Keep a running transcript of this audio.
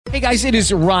Hey guys, it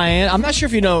is Ryan. I'm not sure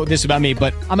if you know this about me,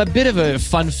 but I'm a bit of a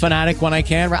fun fanatic when I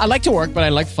can. I like to work, but I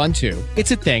like fun too.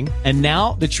 It's a thing. And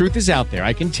now the truth is out there.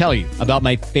 I can tell you about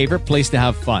my favorite place to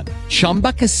have fun.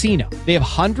 Chumba Casino. They have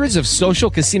hundreds of social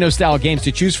casino style games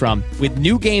to choose from with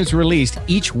new games released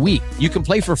each week. You can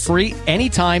play for free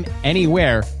anytime,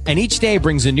 anywhere. And each day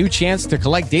brings a new chance to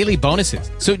collect daily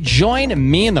bonuses. So join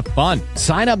me in the fun.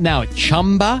 Sign up now at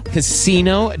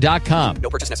ChumbaCasino.com. No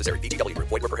purchase necessary. VGW.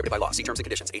 Void where prohibited by law. See terms and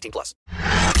conditions. 18 plus.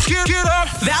 Get up!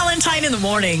 Valentine in the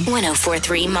morning.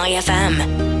 104.3 My FM.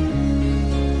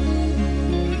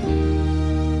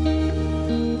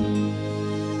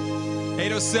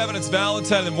 8:07, it's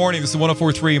Valentine in the morning. This is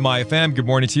 104.3 My FM. Good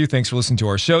morning to you. Thanks for listening to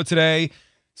our show today.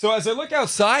 So as I look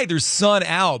outside, there's sun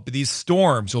out, but these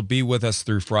storms will be with us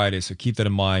through Friday. So keep that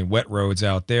in mind. Wet roads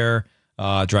out there.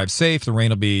 Drive safe. The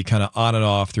rain will be kind of on and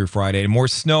off through Friday. And more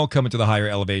snow coming to the higher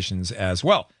elevations as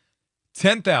well.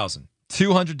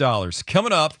 $10,200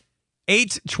 coming up.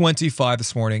 8:25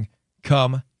 this morning.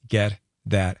 Come get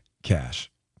that cash.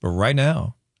 But right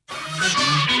now,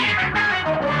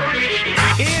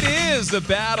 it is the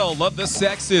battle of the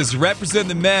sexes. Representing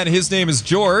the men, his name is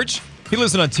George. He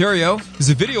lives in Ontario. He's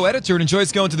a video editor and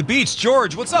enjoys going to the beach.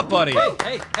 George, what's up, buddy?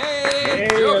 Hey,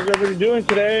 how's everybody doing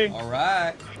today? All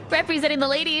right. Representing the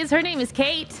ladies, her name is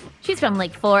Kate. She's from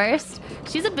Lake Forest.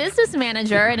 She's a business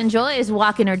manager and enjoys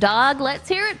walking her dog. Let's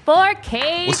hear it for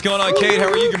Kate. What's going on, Kate? How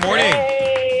are you? Good morning.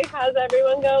 Hey, how's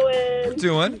everyone going? We're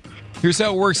doing. Here's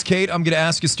how it works, Kate. I'm going to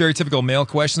ask you stereotypical male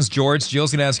questions. Jill's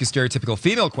going to ask you stereotypical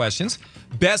female questions.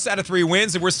 Best out of 3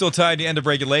 wins, and we're still tied to the end of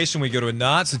regulation. We go to a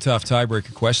not so tough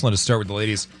tiebreaker question. Let us start with the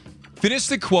ladies. Finish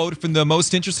the quote from the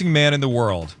most interesting man in the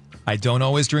world. I don't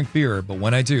always drink beer, but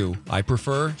when I do, I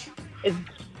prefer... It's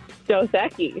Dos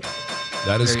Equis.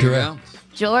 That is correct.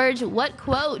 George, what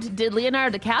quote did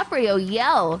Leonardo DiCaprio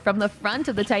yell from the front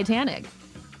of the Titanic?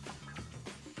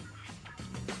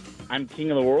 I'm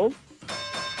king of the world?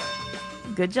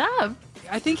 Good job.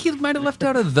 I think he might have left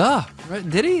out a the. Right?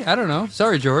 Did he? I don't know.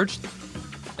 Sorry, George.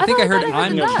 I think I heard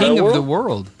I'm the king of the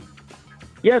world.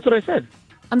 Yeah, that's what I said.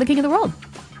 I'm the king of the world.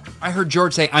 I heard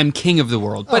George say I'm king of the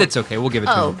world, but it's okay. We'll give it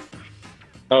to him.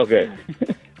 Okay.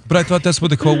 But I thought that's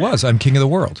what the quote was. I'm king of the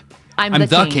world. I'm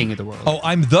the king of the world. Oh,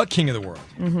 I'm the king of the world.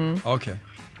 Mm-hmm. Okay.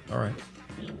 All right.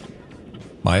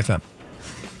 My FM.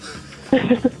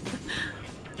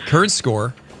 Current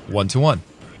score, 1-1.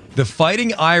 The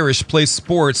Fighting Irish play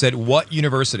sports at what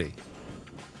university?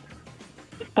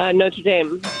 Notre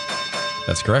Dame.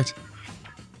 That's correct.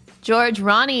 George,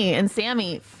 Ronnie, and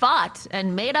Sammy fought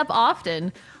and made up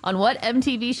often on what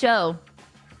MTV show?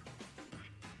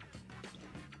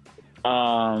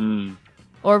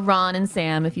 Or Ron and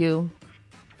Sam, if you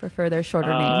prefer their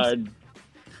shorter names.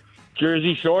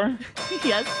 Jersey Shore?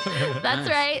 Yes, that's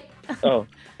right. Oh.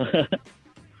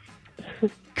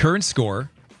 Current score,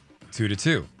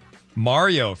 2-2.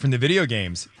 Mario from the video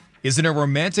games is in a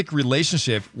romantic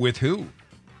relationship with who?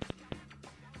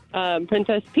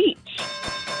 Princess Peach.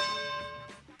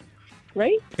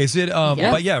 Right? Is it,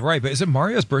 Yes. but yeah, right. But is it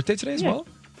Mario's birthday today as well?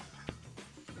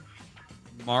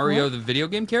 Mario, the video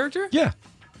game character? Yeah.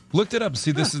 Looked it up.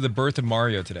 See, this is the birth of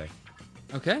Mario today.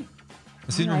 Okay.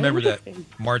 I seem to remember that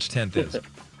March 10th is.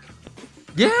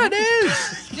 Yeah, it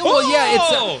is. Well, yeah,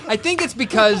 it's. I think it's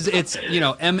because it's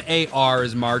MAR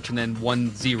is March and then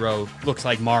 10 looks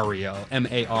like Mario.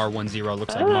 MAR 10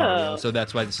 looks like Mario. So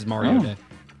that's why this is Mario Day.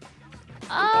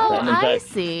 Oh, I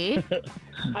see.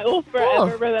 I will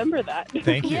forever remember that.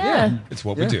 Thank you. Yeah. It's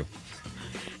what we do.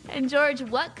 And George,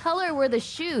 what color were the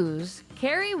shoes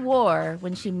Carrie wore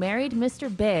when she married Mr.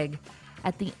 Big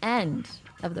at the end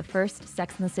of the first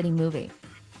Sex and the City movie?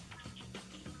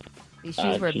 These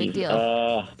shoes were a big deal.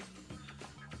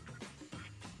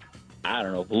 I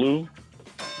don't know, blue?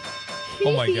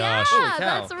 Oh my gosh. Yeah,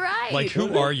 that's right. Like,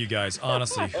 who are you guys?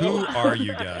 Honestly, who are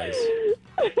you guys?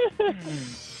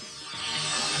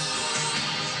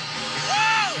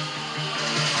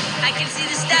 I can see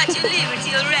the Statue of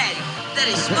Liberty already. That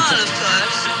is small, of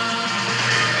course.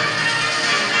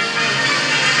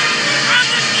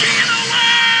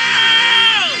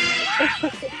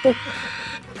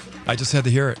 I just had to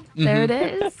hear it. There it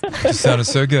is. It sounded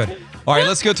so good. All right,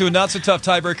 let's go to a not-so-tough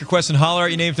tiebreaker question. Holler out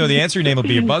your name to know the answer. Your name will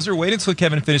be your buzzer. Wait until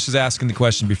Kevin finishes asking the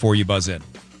question before you buzz in.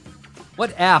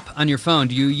 What app on your phone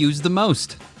do you use the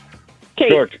most?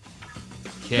 Kate. George.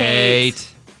 Kate.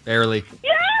 Barely.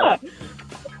 Yeah.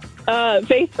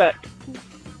 Facebook.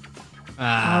 All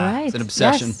right. It's an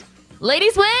obsession. Yes.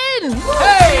 Ladies win.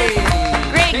 Hey!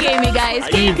 Great game, you guys. I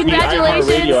Kate, use the iHeartRadio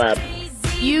congratulations. app.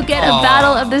 you get a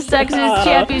Battle of the Sexes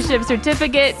Championship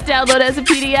certificate. Download it as a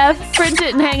PDF, print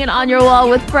it, and hang it on your wall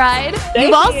with pride.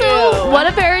 You've also won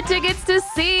a pair of tickets to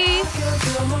see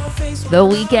The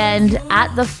Weeknd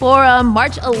at the Forum,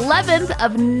 March 11th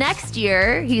of next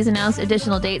year. He's announced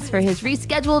additional dates for his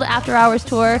rescheduled After Hours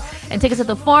tour, and tickets at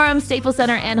the Forum, Staples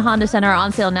Center, and Honda Center are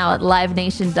on sale now at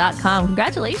livenation.com.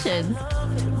 Congratulations.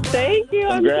 Thank you.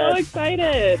 I'm so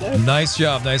excited. Nice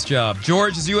job. Nice job.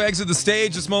 George, as you exit the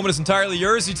stage, this moment is entirely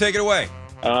yours. You take it away.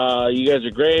 You guys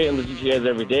are great. I listen to you guys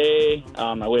every day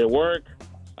on my way to work.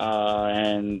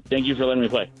 And thank you for letting me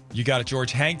play. You got it,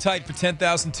 George. Hang tight for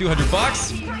 $10,200.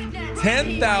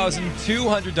 $10,200,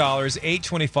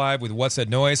 $825 with What's That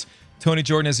Noise. Tony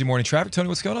Jordan has your morning traffic. Tony,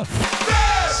 what's going on?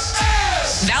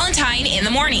 Valentine in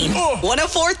the morning.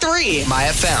 104.3 My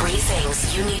FM. 3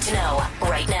 things you need to know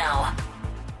right now.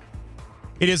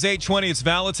 It is 8:20. It's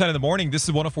Valentine in the morning. This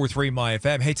is 104.3 My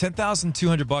FM. Hey,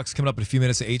 $10,200 coming up in a few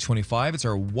minutes at 8:25. It's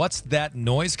our What's That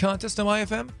Noise contest on My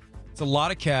FM. It's a lot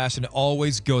of cash, and it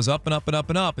always goes up and up and up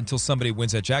and up until somebody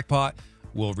wins that jackpot.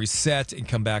 We'll reset and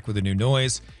come back with a new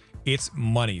noise. It's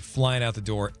money flying out the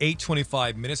door.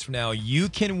 8:25 minutes from now, you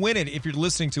can win it if you're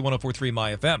listening to 104.3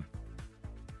 My FM.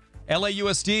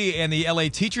 LAUSD and the LA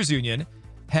Teachers Union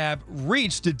have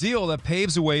reached a deal that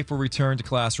paves the way for return to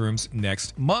classrooms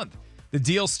next month. The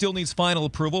deal still needs final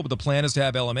approval, but the plan is to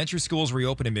have elementary schools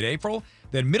reopen in mid-April,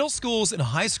 then middle schools and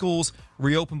high schools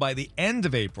reopen by the end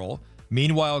of April.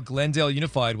 Meanwhile, Glendale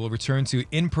Unified will return to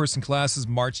in-person classes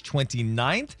March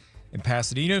 29th, and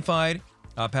Pasadena Unified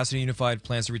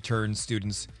plans to return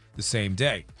students the same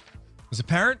day. As a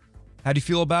parent, how do you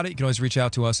feel about it? You can always reach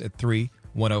out to us at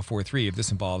 31043 if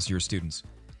this involves your students.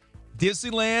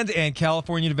 Disneyland and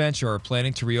California Adventure are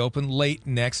planning to reopen late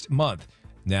next month.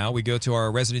 Now we go to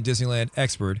our resident Disneyland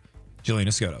expert, Jillian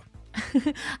Escoto.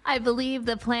 I believe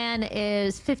the plan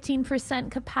is 15%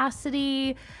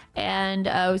 capacity,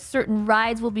 and certain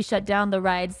rides will be shut down. The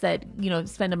rides that,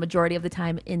 spend a majority of the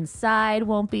time inside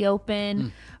won't be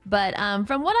open. But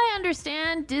from what I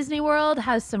understand, Disney World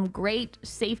has some great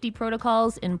safety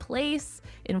protocols in place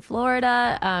in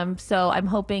Florida. So I'm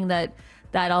hoping that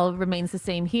all remains the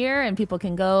same here, and people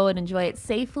can go and enjoy it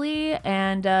safely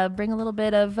and bring a little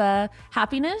bit of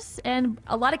happiness, and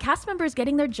a lot of cast members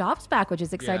getting their jobs back, which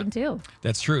is exciting too.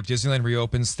 That's true. If Disneyland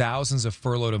reopens, thousands of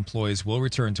furloughed employees will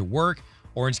return to work.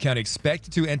 Orange County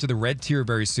expected to enter the red tier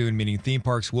very soon, meaning theme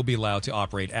parks will be allowed to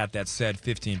operate at that said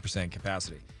 15%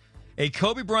 capacity. A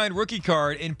Kobe Bryant rookie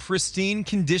card in pristine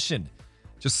condition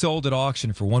just sold at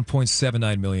auction for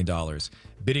 $1.79 million.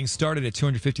 Bidding started at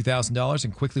 $250,000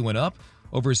 and quickly went up.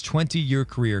 Over his 20-year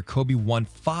career, Kobe won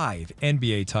 5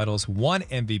 NBA titles, 1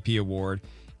 MVP award.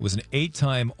 It was an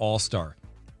 8-time All-Star.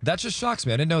 That just shocks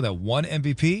me. I didn't know that. 1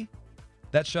 MVP?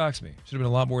 That shocks me. Should have been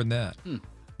a lot more than that.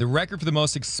 The record for the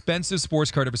most expensive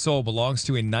sports card ever sold belongs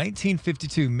to a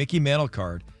 1952 Mickey Mantle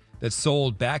card that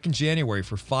sold back in January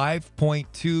for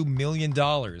 $5.2 million.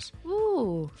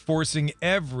 Ooh. Forcing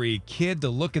every kid to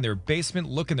look in their basement,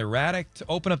 look in their attic, to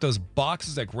open up those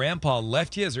boxes that Grandpa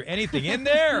left you. Is there anything in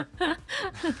there?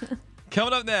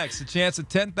 Coming up next, a chance at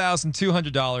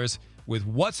 $10,200 with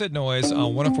What's That Noise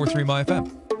on 104.3 My FM.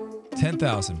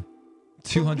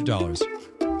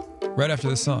 $10,200. Right after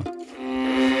this song.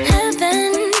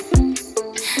 Heaven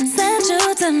sent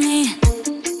you to me.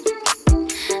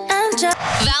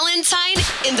 Valentine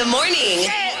in the morning.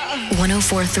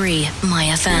 104.3 My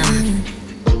FM.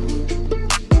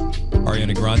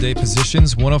 Ariana Grande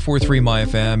positions 104.3 My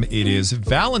FM. It is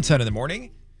Valentine in the morning.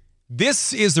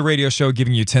 This is the radio show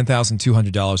giving you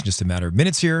 $10,200 in just a matter of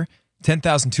minutes here.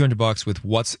 $10,200 with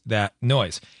What's That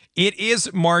Noise. It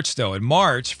is March, though. In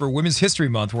March, for Women's History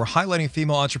Month, we're highlighting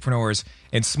female entrepreneurs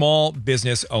and small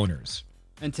business owners.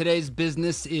 And today's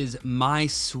business is My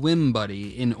Swim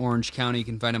Buddy in Orange County. You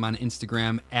can find him on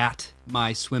Instagram at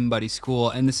My Swim Buddy School.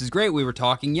 And this is great. We were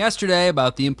talking yesterday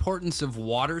about the importance of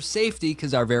water safety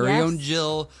because our very own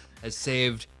Jill has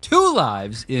saved 2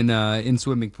 lives in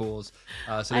swimming pools.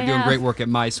 So they're doing great work at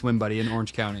My Swim Buddy in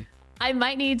Orange County. I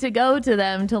might need to go to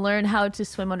them to learn how to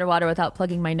swim underwater without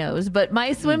plugging my nose. But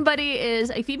My Swim Buddy is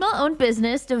a female-owned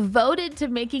business devoted to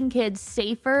making kids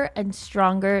safer and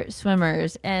stronger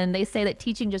swimmers. And they say that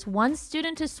teaching just one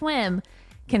student to swim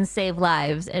can save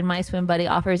lives. And My Swim Buddy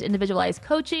offers individualized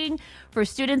coaching for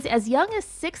students as young as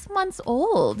 6 months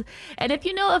old. And if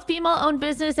you know a female-owned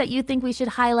business that you think we should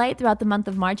highlight throughout the month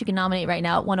of March, you can nominate right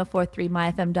now at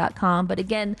 1043myfm.com. But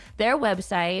again, their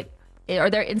website or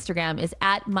their Instagram is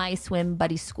at My Swim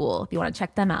Buddy School if you want to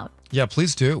check them out. Yeah,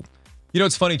 please do. You know,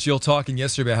 it's funny, Jill talking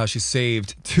yesterday about how she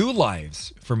saved 2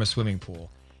 lives from a swimming pool.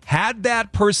 Had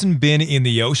that person been in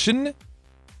the ocean,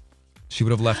 she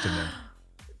would have left him there.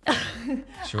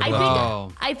 Sure.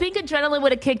 I think adrenaline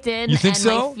would have kicked in. You think and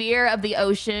so? my fear of the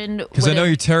ocean. Because I know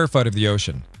you're terrified of the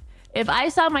ocean. If I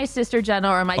saw my sister Jenna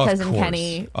or my Of cousin course,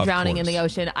 Kenny of drowning in course. the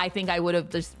ocean, I think I would have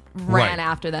just ran Right.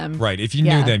 after them. Right. If you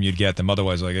knew them, you'd get them.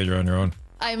 Otherwise, like, you're on your own.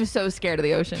 I'm so scared of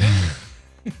the ocean.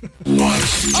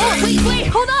 Oh, wait,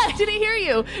 hold on. I didn't hear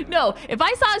you. No, if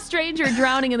I saw a stranger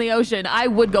drowning in the ocean, I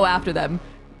would go after them.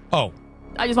 Oh,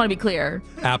 I just want to be clear.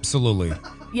 absolutely.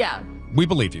 Yeah. We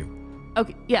believe you.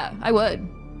 Okay. Yeah, I would.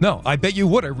 No, I bet you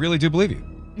would. I really do believe you.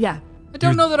 Yeah. I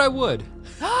don't know that I would.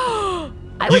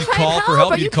 I would You'd try call and for help.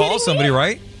 help. Are you You'd call kidding somebody, me?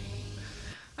 right?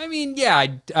 I mean, yeah,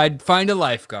 I'd find a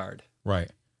lifeguard.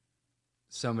 Right.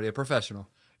 Somebody, a professional.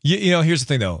 You know, here's the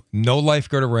thing, though. No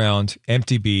lifeguard around,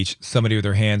 empty beach, somebody with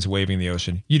their hands waving in the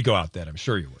ocean. You'd go out then. I'm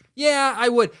sure you would. Yeah, I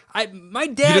would. My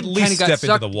dad You'd at least kind of got step into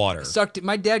sucked, the water.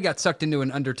 My dad got sucked into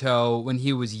an undertow when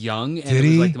he was young, and Did it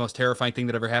was he? like the most terrifying thing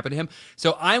that ever happened to him.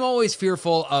 So I'm always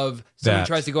fearful of someone That.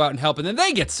 tries to go out and help, and then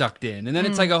they get sucked in, and then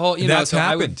it's like a whole. That's so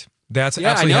happened. That's Yeah,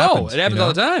 I absolutely know. happened. It happens you know?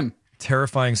 all the time.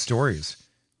 Terrifying stories.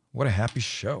 What a happy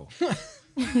show.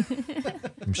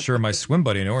 I'm sure my swim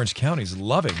buddy in Orange County is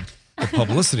loving the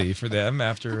publicity for them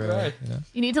after. Right. You know.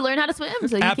 You need to learn how to swim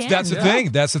so you can. That's the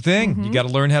thing. That's the thing. You got to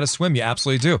learn how to swim. You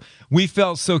absolutely do. We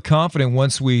felt so confident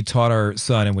once we taught our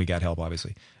son, and we got help,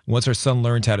 obviously. Once our son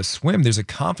learned how to swim, there's a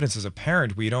confidence as a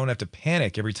parent where you don't have to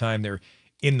panic every time they're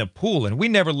in the pool. And we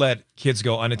never let kids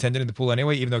go unattended in the pool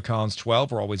anyway, even though Colin's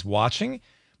 12. We're always watching.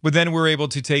 But then we're able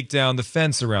to take down the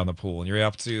fence around the pool, and you're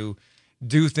able to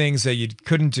do things that you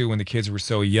couldn't do when the kids were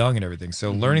so young and everything.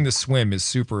 So learning to swim is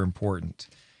super important.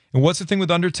 And what's the thing with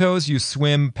undertows? You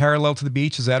swim parallel to the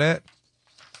beach. Is that it?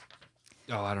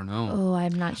 Oh, I don't know. Oh,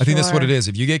 I'm not sure. I think that's what it is.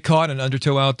 If you get caught in an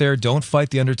undertow out there, don't fight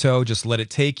the undertow. Just let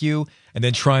it take you, and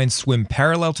then try and swim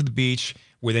parallel to the beach,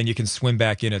 where then you can swim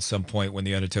back in at some point when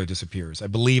the undertow disappears. I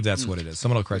believe that's what it is.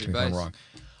 Someone will correct me if I'm wrong.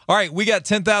 All right, we got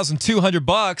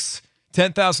 $10,200,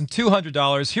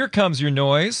 $10,200. Here comes your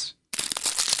noise.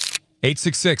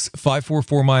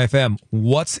 866-544-MyFM.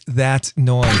 What's that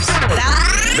noise?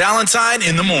 Valentine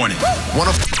in the morning.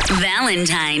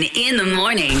 Valentine in the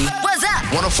morning. What's up?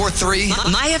 104.3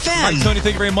 My All FM. right, Tony,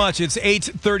 thank you very much. It's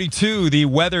 8:32. The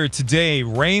weather today,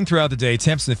 rain throughout the day,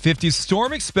 temps in the 50s.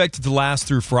 Storm expected to last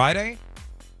through Friday.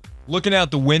 Looking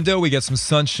out the window, we get some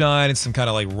sunshine and some kind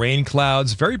of like rain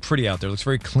clouds. Very pretty out there. Looks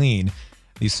very clean.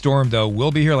 The storm, though,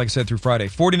 will be here, like I said, through Friday.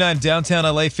 49 downtown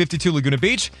LA, 52 Laguna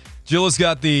Beach. Jill has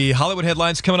got the Hollywood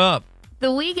headlines coming up. The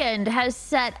Weeknd has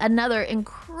set another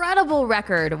incredible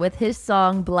record with his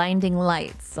song Blinding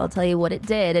Lights. I'll tell you what it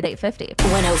did at 8:50.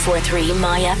 1043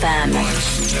 My FM.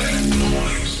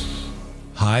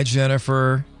 Hi,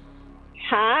 Jennifer.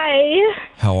 Hi.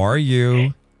 How are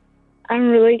you? I'm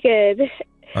really good.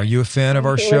 Are you a fan of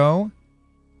our Okay. show?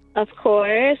 Of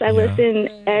course. I listen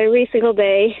every single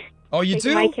day. Oh, you Take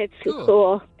do? my kids to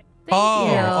school.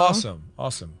 Oh, you. awesome.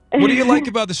 Awesome. What do you like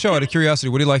about the show? Out of curiosity,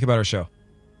 what do you like about our show?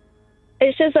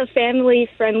 It's just a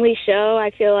family-friendly show. I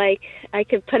feel like I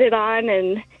could put it on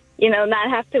and, not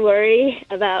have to worry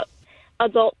about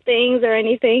adult things or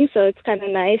anything. So it's kind of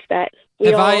nice that we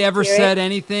Have all I ever hear said it.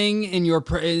 anything in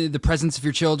the presence of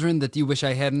your children that you wish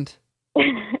I hadn't?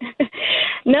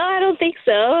 No, I don't think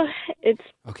so. It's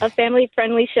a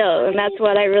family-friendly show, and that's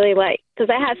what I really like. Because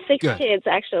I have 6 Good. kids,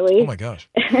 actually. Oh, my gosh.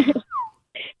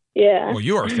 Yeah. Well,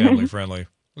 you are family friendly.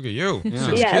 Look at you. Yeah.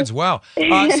 6 Yeah. kids. Wow.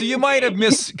 So you might have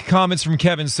missed comments from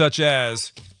Kevin such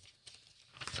as...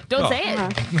 Don't Oh. say it. I'm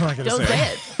not gonna Don't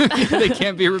say say it. They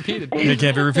can't be repeated. It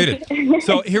can't be repeated.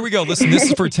 So here we go. Listen, this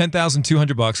is for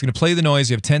 $10,200. Going to play the noise.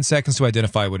 You have 10 seconds to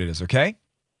identify what it is, okay?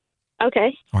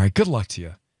 Okay. All right. Good luck to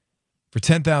you. For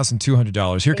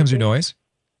 $10,200. Here comes your noise.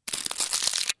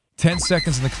 10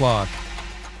 seconds on the clock.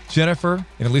 Jennifer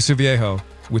and Alicia Viejo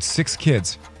with 6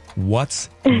 kids. What's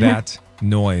that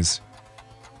noise?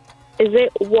 Is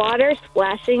it water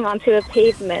splashing onto a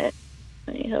pavement?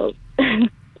 I hope.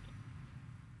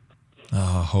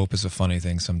 Oh, hope is a funny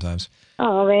thing sometimes.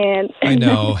 Oh, man. I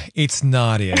know. It's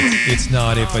not it. It's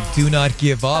not it. But do not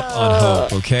give up on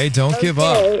hope, okay? Don't give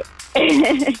up.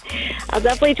 Okay. I'll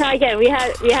definitely try again. We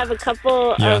have a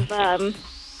couple of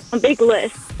a big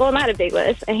list. Well, not a big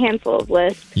list, a handful of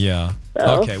lists. Yeah.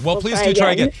 So, Okay. Well, we'll please try do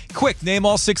try again. again. Quick, name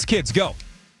all 6 kids. Go.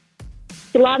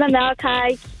 Ilana,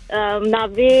 Malachi,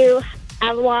 Navu,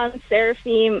 Avalon,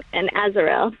 Seraphim, and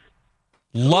Azarel.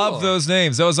 Love those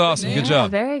names. That was awesome. Good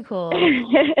job. Very cool.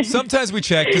 Sometimes we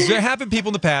check because there have been people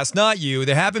in the past, not you.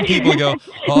 There have been people who go,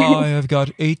 "Oh, I have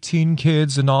got 18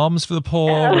 kids and alms for the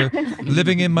poor. We're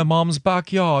living in my mom's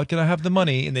backyard. Can I have the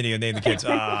money?" And then you name the kids.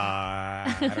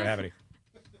 I don't have any.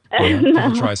 Yeah,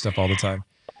 people try stuff all the time.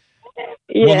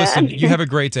 Yeah. Well, listen, you have a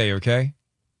great day, okay?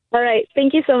 All right.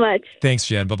 Thank you so much. Thanks,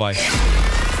 Jen. Bye-bye.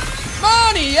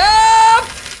 Money up!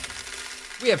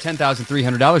 We have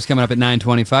 $10,300 coming up at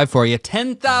 9:25 for you.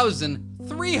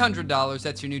 $10,300.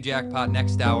 That's your new jackpot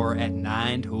next hour at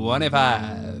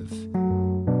 9:25.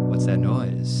 What's that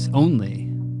noise? Only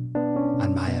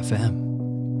on My FM.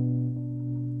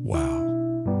 Wow.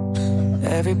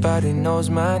 Everybody knows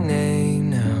my name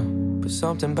now, but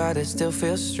something about it still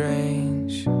feels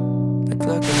strange. Like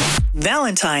looking.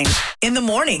 Valentine in the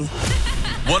morning.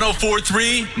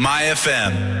 1043 My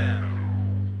FM.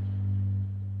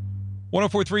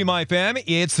 1043 My FM.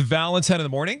 It's Valentine in the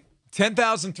morning.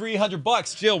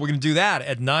 $10,300. Jill, we're going to do that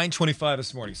at 9:25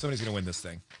 this morning. Somebody's going to win this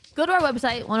thing. Go to our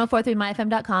website,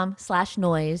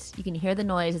 1043myfm.com/noise. You can hear the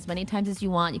noise as many times as you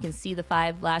want. You can see the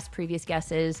 5 last previous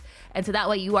guesses. And so that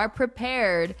way you are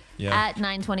prepared at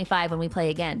 9:25 when we play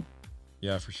again.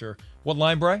 Yeah, for sure. What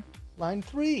line, Bri? Line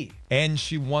 3. And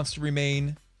she wants to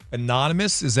remain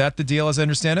anonymous. Is that the deal as I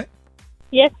understand it?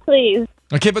 Yes, please.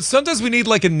 Okay, but sometimes we need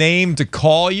like a name to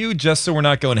call you just so we're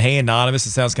not going, hey, anonymous.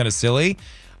 It sounds kind of silly.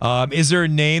 Is there a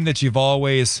name that you've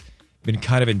always been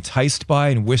kind of enticed by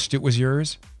and wished it was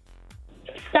yours?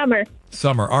 Summer.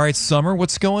 Summer. All right, Summer,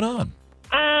 what's going on?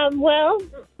 Well,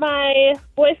 my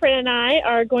boyfriend and I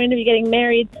are going to be getting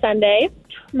married Sunday.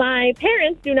 My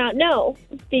parents do not know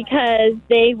because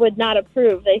they would not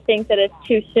approve. They think that it's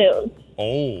too soon.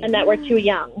 Oh. And that we're too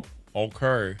young.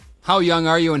 Okay. How young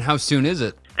are you and how soon is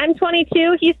it? I'm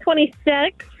 22. He's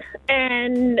 26.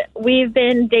 And we've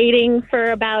been dating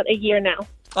for about a year now.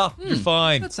 Oh, you're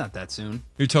fine. That's not that soon.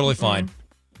 You're totally fine.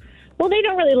 Well, they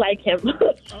don't really like him.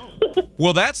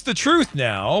 Well, that's the truth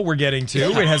now we're getting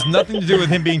to. It has nothing to do with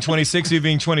him being 26, you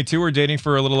being 22, or dating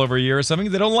for a little over a year or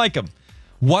something. They don't like him.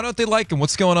 Why don't they like him?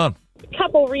 What's going on?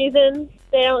 Couple reasons.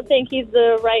 They don't think he's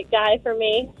the right guy for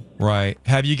me. Right.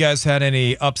 Have you guys had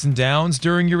any ups and downs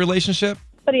during your relationship?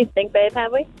 What do you think, babe?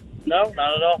 Have we? No,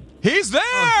 not at all. He's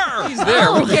there! He's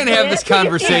there. We can't have this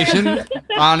conversation,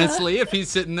 honestly, if he's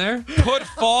sitting there. Put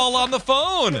Fall on the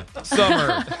phone,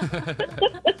 Summer.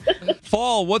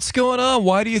 Fall, what's going on?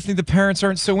 Why do you think the parents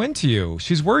aren't so into you?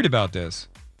 She's worried about this.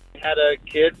 Had a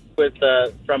kid with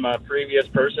from a previous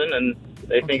person, and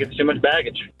they think it's too much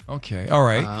baggage. Okay, all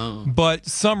right. But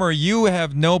Summer, you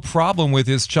have no problem with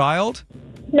his child?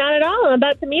 Not at all. I'm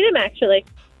about to meet him, actually.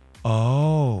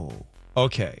 Oh,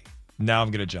 okay. Now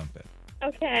I'm going to jump in.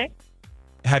 Okay.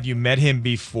 Have you met him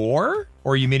before,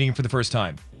 or are you meeting him for the first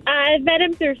time? I've met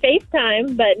him through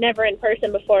FaceTime, but never in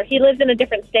person before. He lives in a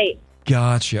different state.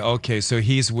 Gotcha. Okay, so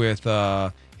he's with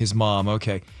his mom.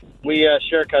 Okay. We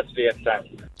share custody at the time.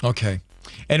 Okay.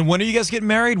 And when are you guys getting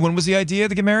married? When was the idea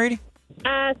to get married?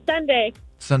 Sunday.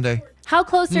 Sunday. How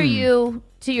close are you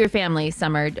to your family,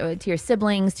 Summer? To your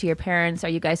siblings, to your parents? Are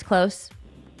you guys close?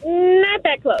 Not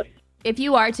that close. If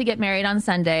you are to get married on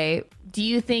Sunday, do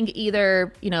you think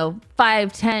either,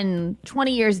 5, 10,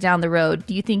 20 years down the road,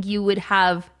 do you think you would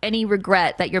have any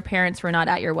regret that your parents were not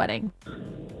at your wedding?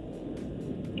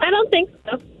 I don't think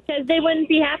so, because they wouldn't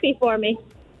be happy for me.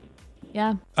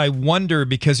 Yeah. I wonder,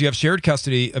 because you have shared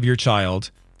custody of your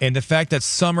child, and the fact that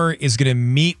Summer is going to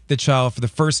meet the child for the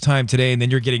first time today, and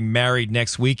then you're getting married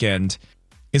next weekend,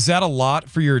 is that a lot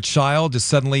for your child to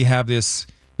suddenly have this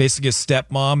basically a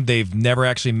stepmom they've never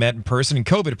actually met in person? And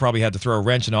COVID probably had to throw a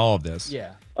wrench in all of this.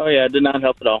 Yeah. Oh, yeah, it did not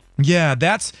help at all. Yeah,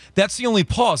 that's the only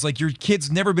pause. Like, your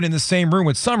kid's never been in the same room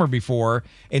with Summer before,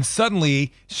 and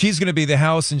suddenly she's going to be the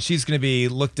house and she's going to be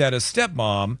looked at as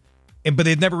stepmom, but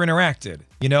they've never interacted.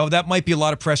 That might be a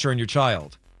lot of pressure on your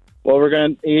child. Well, we're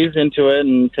going to ease into it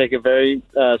and take it very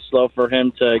slow for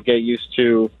him to get used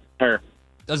to her.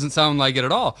 Doesn't sound like it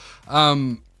at all.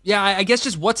 Yeah, I guess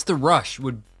just what's the rush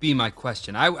would be my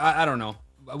question. I don't know.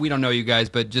 We don't know you guys,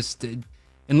 but just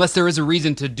unless there is a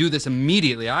reason to do this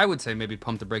immediately, I would say maybe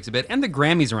pump the brakes a bit. And the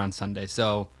Grammys are on Sunday,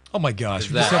 so. Oh my gosh,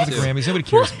 we just have the Grammys. Nobody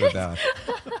cares about that.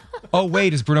 Oh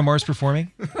wait, is Bruno Mars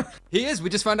performing? He is. We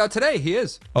just found out today. He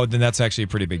is. Oh, then that's actually a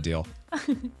pretty big deal.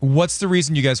 What's the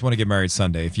reason you guys want to get married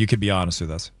Sunday? If you could be honest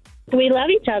with us. We love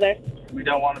each other. We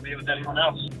don't want to be with anyone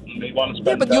else. We want to spend.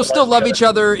 Yeah, but you'll still love each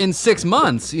other in 6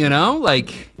 months. Like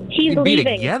He's you'd be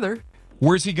leaving. together.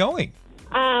 Where's he going?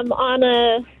 On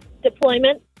a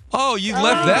deployment. Oh, you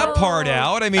left that part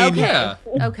out. I mean,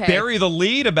 Okay. bury the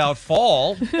lead about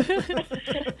Fall.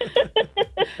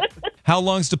 How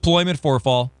long's deployment for,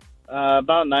 Fall?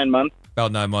 About 9 months.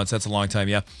 About 9 months. That's a long time,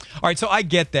 yeah. All right, so I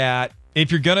get that.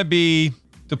 If you're going to be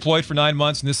deployed for 9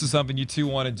 months and this is something you two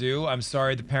want to do, I'm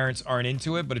sorry the parents aren't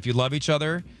into it, but if you love each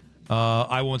other,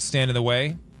 I won't stand in the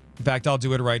way. In fact, I'll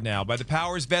do it right now. By the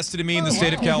powers vested in me in the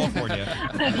state of California.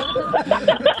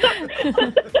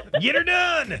 Get her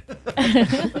done!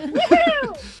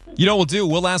 You know what we'll do?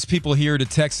 We'll ask people here to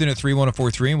text in at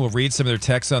 31043, and we'll read some of their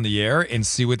texts on the air and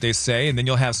see what they say, and then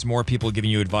you'll have some more people giving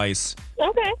you advice.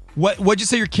 Okay. What'd you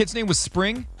say your kid's name was?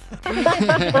 Spring?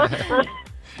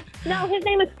 No, his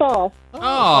name is Fall.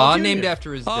 Oh, named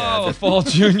after his dad. Oh, Fall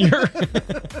Jr.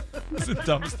 That's the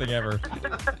dumbest thing ever.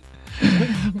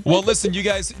 Well, listen, you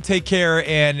guys take care,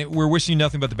 and we're wishing you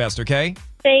nothing but the best, okay?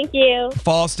 Thank you.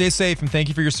 Fall, stay safe, and thank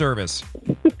you for your service.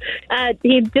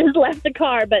 He just left the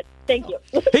car, but thank you.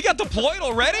 He got deployed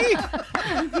already?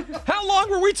 How long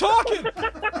were we talking?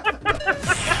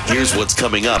 Here's what's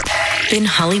coming up in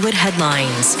Hollywood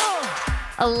headlines.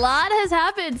 A lot has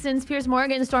happened since Piers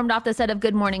Morgan stormed off the set of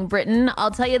Good Morning Britain.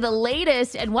 I'll tell you the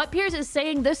latest and what Piers is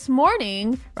saying this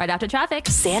morning right after traffic.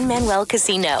 San Manuel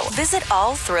Casino. Visit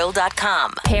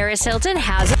allthrill.com. Paris Hilton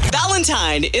has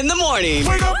Valentine in the morning.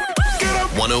 Wake up, get up.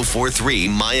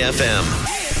 104.3 My FM.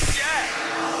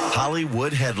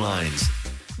 Hollywood headlines.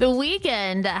 The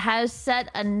Weeknd has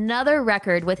set another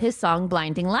record with his song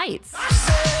Blinding Lights.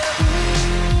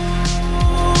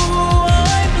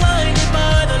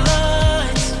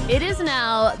 It is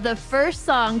now the first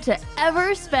song to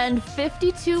ever spend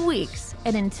 52 weeks,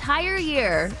 an entire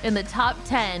year, in the top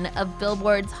 10 of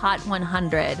Billboard's Hot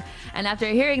 100. And after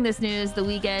hearing this news, The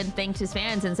Weeknd thanked his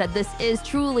fans and said, "This is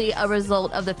truly a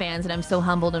result of the fans, and I'm so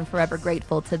humbled and forever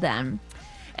grateful to them."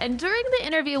 And during the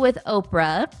interview with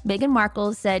Oprah, Meghan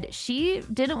Markle said she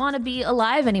didn't want to be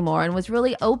alive anymore and was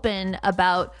really open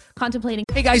about contemplating.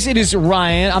 Hey guys, it is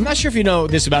Ryan. I'm not sure if you know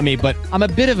this about me, but I'm a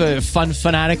bit of a fun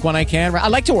fanatic when I can. I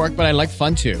like to work, but I like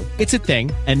fun too. It's a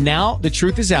thing. And now the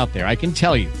truth is out there. I can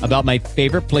tell you about my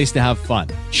favorite place to have fun.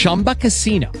 Chumba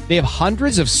Casino. They have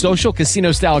hundreds of social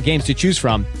casino style games to choose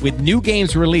from with new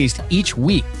games released each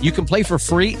week. You can play for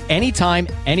free anytime,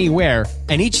 anywhere.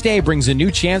 And each day brings a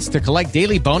new chance to collect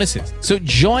daily bonuses. So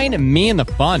join me in the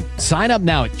fun. Sign up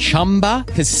now at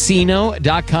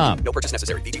ChumbaCasino.com. No purchase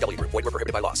necessary. VGW Group. Void where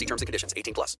prohibited by law. See terms and conditions.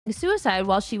 18+. Suicide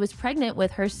while she was pregnant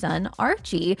with her son,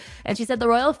 Archie. And she said the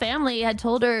royal family had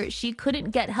told her she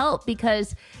couldn't get help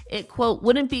because it, quote,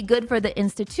 wouldn't be good for the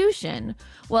institution.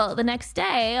 Well, the next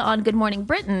day on Good Morning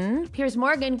Britain, Piers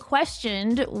Morgan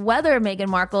questioned whether Meghan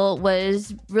Markle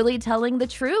was really telling the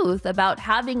truth about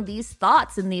having these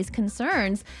thoughts and these concerns.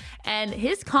 And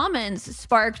his comments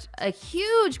sparked a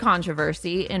huge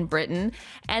controversy in Britain.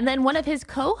 And then one of his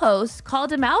co-hosts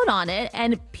called him out on it,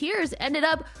 and Piers ended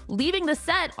up leaving the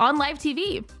set on live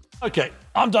TV. Okay,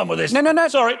 I'm done with this. No.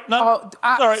 Sorry, no.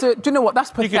 Sorry. So, do you know what?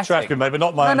 That's pathetic. You can trash me, maybe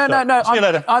not my No. See you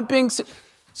later. I'm being...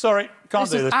 Sorry, can't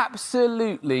do this. This is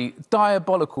absolutely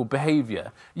diabolical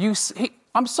behaviour.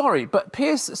 I'm sorry, but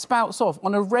Piers spouts off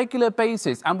on a regular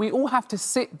basis, and we all have to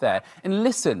sit there and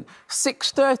listen.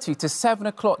 6:30 to 7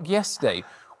 o'clock yesterday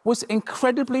was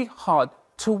incredibly hard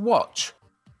to watch.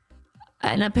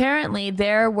 And apparently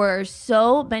there were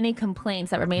so many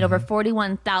complaints that were made, over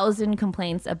 41,000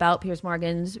 complaints about Piers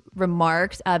Morgan's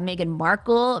remarks. Meghan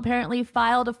Markle apparently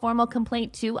filed a formal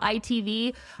complaint to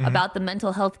ITV about the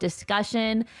mental health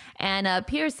discussion. And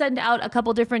Piers sent out a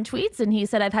couple different tweets, and he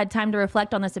said, "I've had time to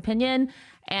reflect on this opinion,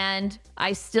 and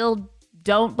I still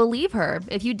don't believe her.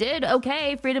 If you did,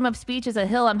 okay, freedom of speech is a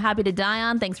hill I'm happy to die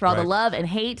on. Thanks for all the love and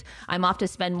hate. I'm off to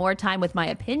spend more time with my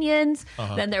opinions."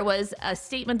 Then there was a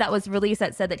statement that was released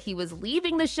that said that he was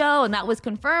leaving the show, and that was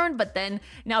confirmed. But then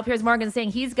now Piers Morgan's saying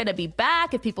he's going to be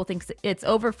back. If people think it's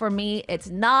over for me,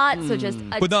 it's not. So just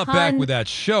But not back with that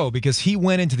show, because he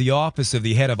went into the office of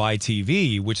the head of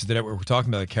ITV, which is the network we're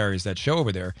talking about that carries that show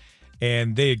over there,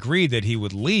 and they agreed that he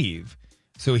would leave.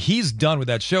 So he's done with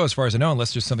that show, as far as I know,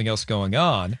 unless there's something else going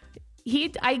on.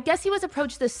 I guess he was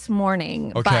approached this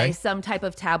morning by some type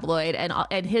of tabloid, and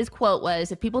his quote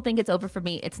was, "If people think it's over for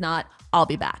me, it's not. I'll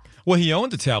be back." Well, he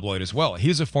owned the tabloid as well. He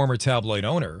was a former tabloid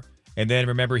owner. And then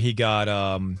remember, he got,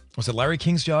 was it Larry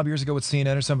King's job years ago with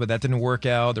CNN or something? But that didn't work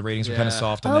out. The ratings were kind of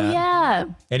soft on that. Oh, yeah.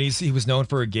 And he was known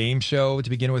for a game show to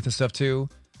begin with and stuff, too.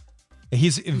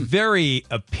 He's very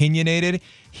opinionated.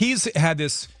 He's had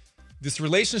this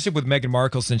relationship with Meghan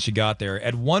Markle since she got there.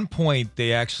 At one point,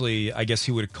 they actually, I guess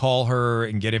he would call her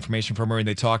and get information from her, and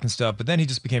they talk and stuff. But then he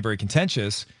just became very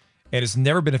contentious and has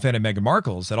never been a fan of Meghan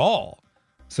Markle's at all.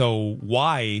 So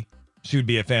why she would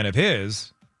be a fan of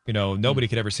his? You know, nobody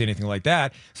could ever say anything like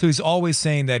that. So he's always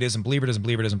saying that doesn't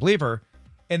believe her.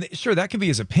 And sure, that can be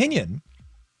his opinion.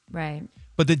 Right.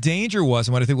 But the danger was,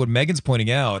 and what I think what Meghan's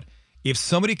pointing out, if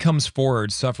somebody comes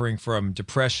forward suffering from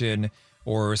depression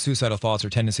or suicidal thoughts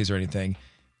or tendencies or anything,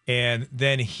 and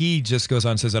then he just goes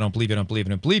on and says, I don't believe you, I don't believe you,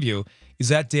 I don't believe you. Is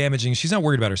that damaging? She's not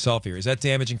worried about herself here. Is that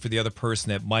damaging for the other person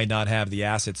that might not have the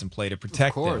assets in play to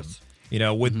protect them?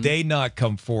 Would they not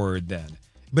come forward then?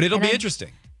 But it'll be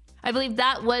interesting. I believe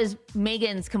that was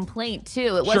Megan's complaint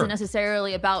too. It wasn't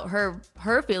necessarily about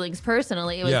her feelings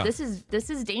personally. It was this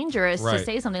is dangerous to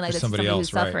say something like this to somebody who's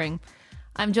suffering.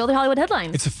 I'm Jill, the Hollywood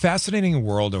Headlines. It's a fascinating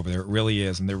world over there. It really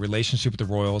is. And their relationship with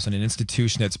the Royals and an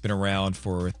institution that's been around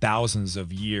for thousands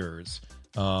of years.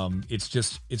 It's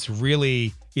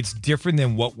different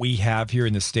than what we have here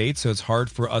in the States. So it's hard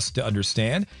for us to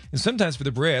understand. And sometimes for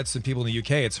the Brits and people in the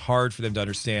UK, it's hard for them to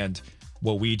understand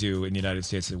what we do in the United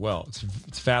States as well.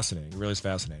 It's fascinating. It really is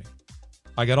fascinating.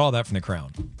 I got all that from The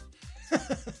Crown.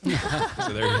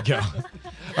 So there you go.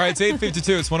 All right, it's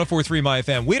 8:52. It's 104.3 My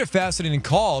FM. We had a fascinating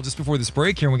call just before this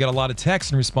break here, and we got a lot of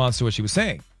text in response to what she was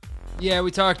saying. Yeah,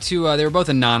 we talked to, they were both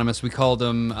anonymous. We called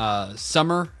them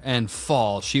Summer and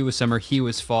Fall. She was Summer, he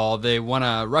was Fall. They want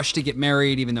to rush to get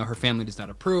married, even though her family does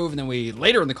not approve. And then we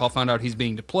later in the call found out he's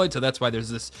being deployed, so that's why there's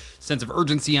this sense of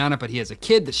urgency on it. But he has a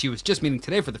kid that she was just meeting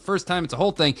today for the first time. It's a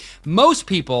whole thing. Most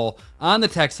people on the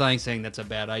text line saying that's a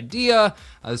bad idea.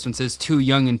 This one says too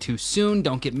young and too soon.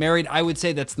 Don't get married. I would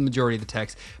say that's the majority of the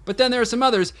text. But then there are some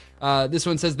others. This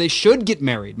one says they should get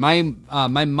married. My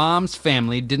mom's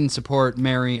family didn't support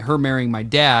her marrying my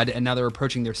dad, and now they're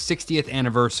approaching their 60th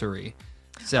anniversary.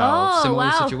 So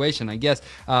similar situation, I guess.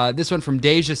 This one from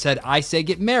Deja said, I say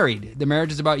get married. The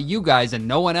marriage is about you guys and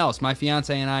no one else. My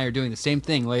fiance and I are doing the same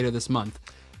thing later this month.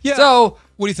 Yeah. So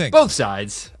what do you think? Both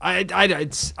sides.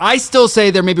 I still say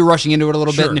they're maybe rushing into it a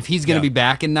little bit, and if he's going to be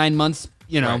back in 9 months,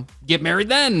 get married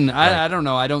then. I don't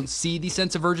know. I don't see the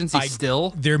sense of urgency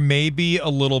still. There may be a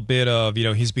little bit of,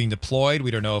 he's being deployed. We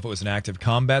don't know if it was an active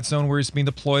combat zone where he's being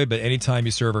deployed, but anytime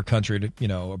you serve our country,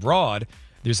 abroad,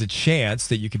 there's a chance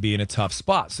that you could be in a tough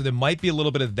spot. So there might be a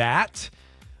little bit of that.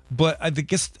 But I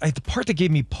guess the part that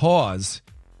gave me pause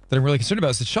that I'm really concerned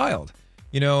about is the child.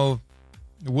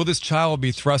 Will this child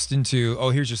be thrust into,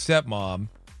 here's your stepmom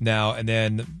now, and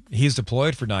then he's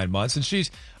deployed for 9 months,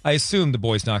 and I assume the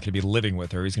boy's not going to be living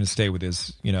with her. He's going to stay with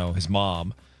his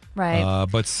mom. Right.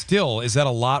 But still, is that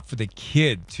a lot for the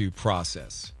kid to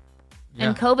process? Yeah.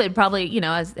 And COVID probably,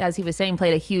 as he was saying,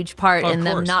 played a huge part in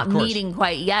them not meeting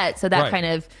quite yet. So that kind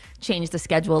of changed the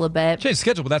schedule a bit. Changed the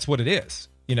schedule, but that's what it is.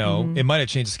 It might have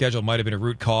changed the schedule. It might have been a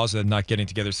root cause of them not getting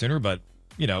together sooner, but,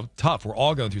 tough. We're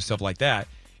all going through stuff like that.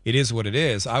 It is what it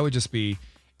is. I would just be,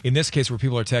 in this case where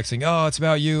people are texting, it's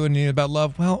about you and about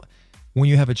love. Well, when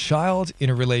you have a child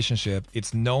in a relationship,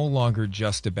 it's no longer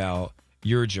just about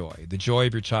your joy. The joy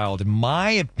of your child, in my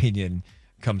opinion,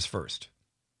 comes first.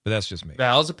 But that's just me.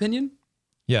 Val's opinion?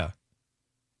 Yeah.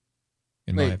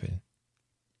 In my opinion.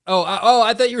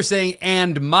 I thought you were saying,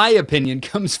 and my opinion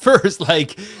comes first,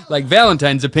 like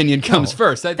Valentine's opinion comes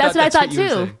first. That's what I thought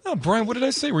too. Oh, Brian, what did I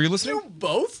say? Were you listening? You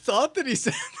both thought that he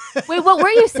said that. Wait, what were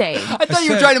you saying? I thought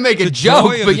you were trying to make a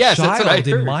joke, but yes, that's what I heard.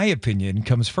 In my opinion,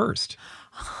 comes first.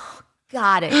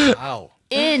 Got it. Wow.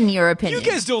 In your opinion. You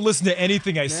guys don't listen to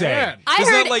anything I say. I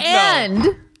heard and.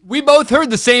 No. We both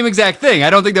heard the same exact thing. I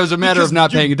don't think that was a matter of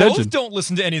not paying attention. You both don't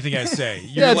listen to anything I say.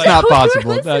 Yeah, it's not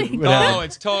possible.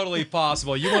 It's totally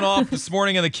possible. You went off this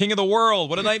morning on the King of the World.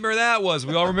 What a nightmare that was.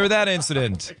 We all remember that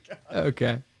incident.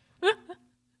 Okay.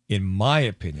 In my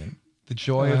opinion, the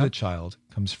joy of the child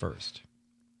comes first.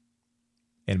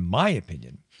 And my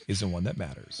opinion is the one that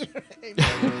matters.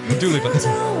 Duly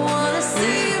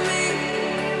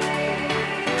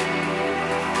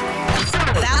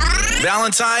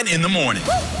Valentine in the morning.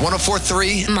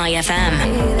 104.3 My FM.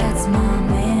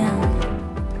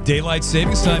 Daylight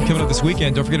savings time coming up this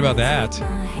weekend. Don't forget about that.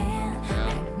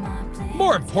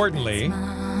 More importantly,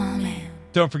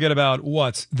 don't forget about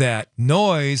What's That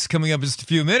Noise coming up in just a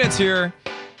few minutes here.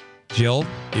 Jill,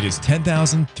 it is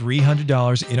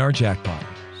 $10,300 in our jackpot.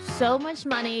 So much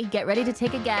money. Get ready to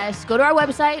take a guess. Go to our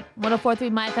website,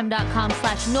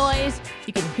 1043myfm.com/noise.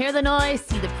 You can hear the noise,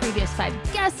 see the previous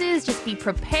 5 guesses. Just be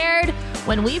prepared.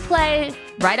 When we play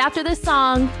right after this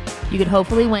song, you could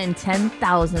hopefully win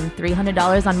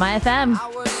 $10,300 on My FM. I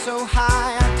was so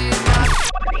high, I did not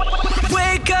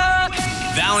wake up.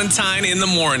 Valentine in the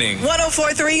morning.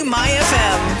 1043 My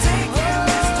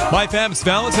FM. My FM, it's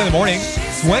Valentine in the morning.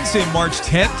 It's Wednesday, March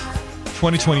 10th,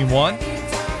 2021.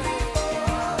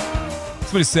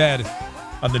 Somebody said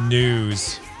on the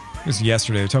news, it was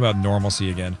yesterday, they're talking about normalcy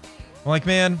again. I'm like,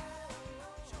 man,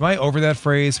 am I over that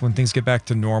phrase when things get back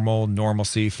to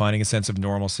normalcy, finding a sense of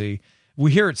normalcy?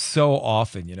 We hear it so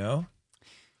often,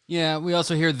 Yeah, we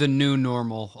also hear the new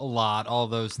normal a lot, all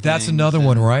those things. That's another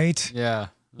one, right? Yeah.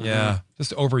 Yeah,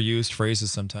 just overused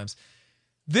phrases sometimes.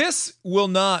 This will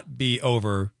not be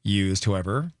overused,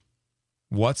 however.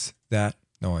 What's that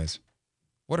noise?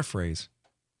 What a phrase.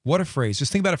 What a phrase.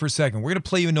 Just think about it for a second. We're going to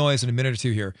play you a noise in a minute or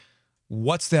two here.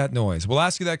 What's that noise? We'll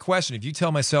ask you that question. If you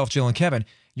tell myself, Jill, and Kevin,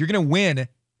 you're going to win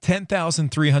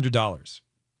 $10,300.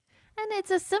 And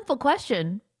it's a simple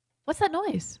question. What's that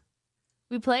noise?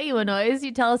 We play you a noise.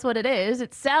 You tell us what it is.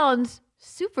 It sounds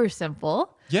super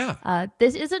simple. Yeah.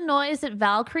 This is a noise that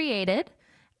Val created.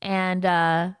 And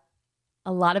a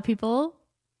lot of people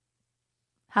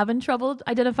having trouble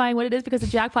identifying what it is because the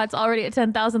jackpot's already at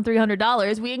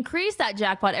 $10,300. We increase that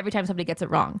jackpot every time somebody gets it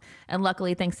wrong. And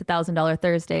luckily, thanks to $1,000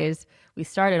 Thursdays, we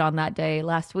started on that day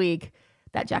last week.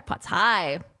 That jackpot's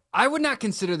high. I would not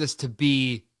consider this to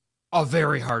be a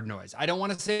very hard noise. I don't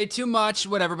want to say too much,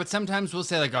 whatever, but sometimes we'll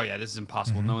say like, oh yeah, this is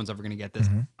impossible. No one's ever going to get this.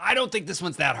 I don't think this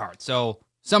one's that hard. So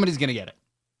somebody's going to get it.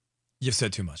 You've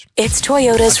said too much. It's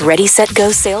Toyota's Ready, Set,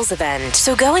 Go sales event.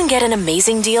 So go and get an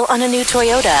amazing deal on a new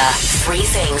Toyota. 3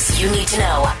 things you need to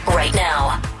know right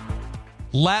now.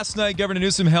 Last night, Governor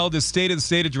Newsom held his State of the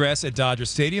State address at Dodger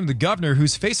Stadium. The governor,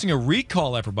 who's facing a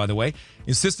recall effort, by the way,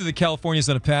 insisted that California is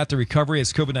on a path to recovery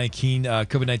as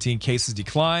COVID-19 cases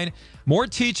decline. More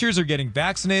teachers are getting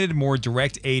vaccinated. More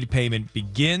direct aid payment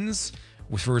begins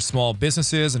for small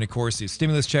businesses. And, of course, the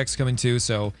stimulus checks coming too.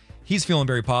 So he's feeling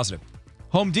very positive.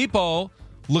 Home Depot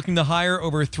looking to hire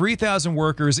over 3,000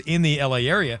 workers in the LA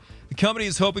area. The company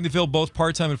is hoping to fill both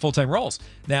part-time and full-time roles.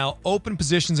 Now, open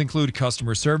positions include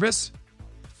customer service,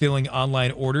 filling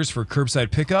online orders for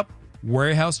curbside pickup,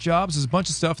 warehouse jobs. There's a bunch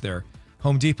of stuff there.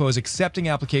 Home Depot is accepting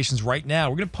applications right now.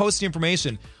 We're going to post the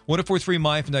information,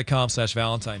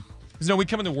 1043myfm.com/Valentine. Because, we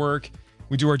come into work,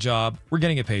 we do our job, we're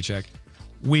getting a paycheck.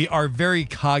 We are very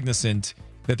cognizant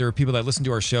that there are people that listen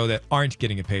to our show that aren't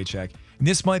getting a paycheck. And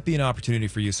this might be an opportunity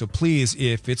for you. So please,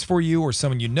 if it's for you or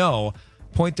someone you know,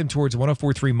 point them towards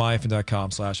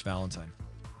 1043myfm.com/Valentine.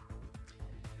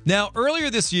 Now,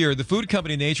 earlier this year, the food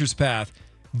company Nature's Path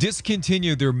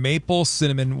discontinued their maple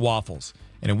cinnamon waffles,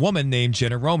 and a woman named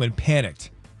Jenna Roman panicked.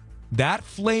 That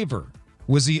flavor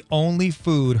was the only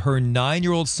food her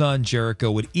 9-year-old son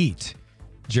Jericho would eat.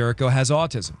 Jericho has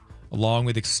autism, along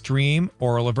with extreme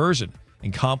oral aversion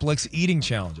and complex eating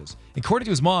challenges. According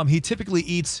to his mom, he typically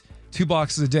eats 2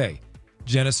 boxes a day.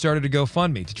 Jenna started a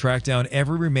GoFundMe to track down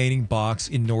every remaining box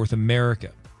in North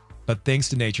America. But thanks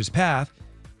to Nature's Path,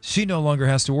 she no longer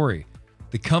has to worry.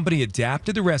 The company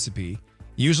adapted the recipe,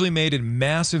 usually made in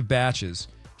massive batches,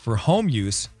 for home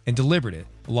use and delivered it,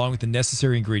 along with the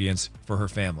necessary ingredients for her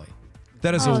family.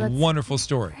 That is a wonderful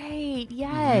story. Great,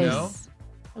 yes.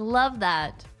 I love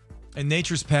that. And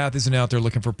Nature's Path isn't out there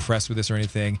looking for press with this or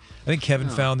anything. I think Kevin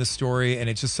found this story, and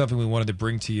it's just something we wanted to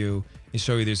bring to you and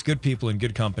show you there's good people and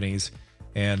good companies.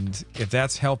 And if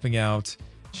that's helping out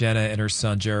Jenna and her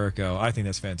son Jericho, I think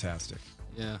that's fantastic.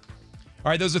 Yeah.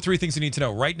 All right, those are 3 things you need to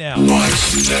know right now.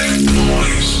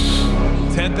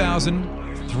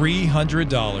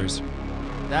 $10,300.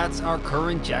 That's our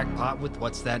current jackpot with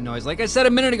What's That Noise. Like I said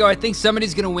a minute ago, I think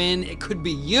somebody's going to win. It could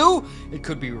be you. It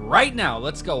could be right now.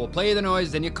 Let's go. We'll play you the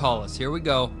noise, then you call us. Here we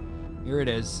go. Here it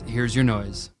is. Here's your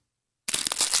noise.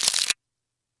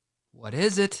 What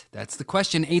is it? That's the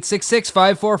question.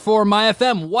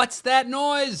 866-544-MyFM. What's that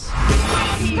noise?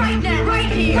 Right now, right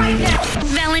here, right now.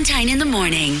 Valentine in the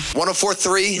morning.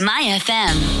 1043 My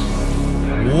FM.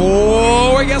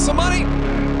 Whoa, I got some money.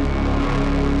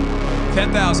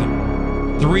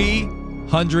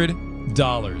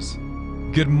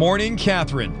 $10,300. Good morning,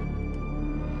 Catherine.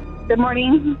 Good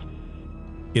morning.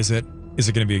 Is it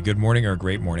going to be a good morning or a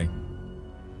great morning?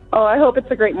 Oh, I hope it's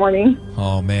a great morning.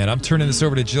 Oh, man, I'm turning this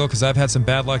over to Jill because I've had some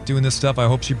bad luck doing this stuff. I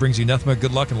hope she brings you nothing but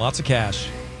good luck and lots of cash.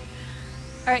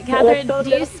 All right, Catherine,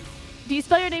 do you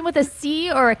spell your name with a C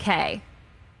or a K?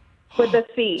 With a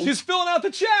C. She's filling out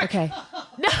the check. Okay.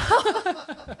 No,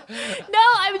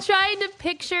 I'm trying to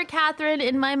picture Catherine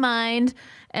in my mind.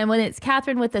 And when it's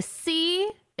Catherine with a C,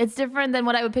 it's different than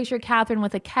what I would picture Catherine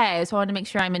with a K. So I want to make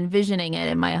sure I'm envisioning it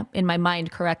in my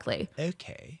mind correctly.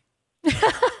 Okay.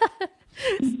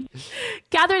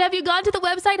 Catherine, have you gone to the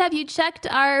website? Have you checked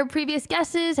our previous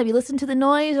guesses? Have you listened to the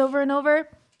noise over and over?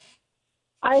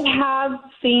 I have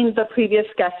seen the previous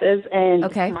guesses, and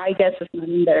my guess is not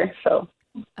in there. So.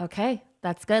 Okay,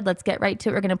 that's good. Let's get right to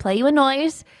it. We're going to play you a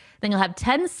noise. Then you'll have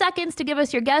 10 seconds to give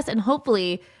us your guess, and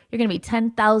hopefully you're going to be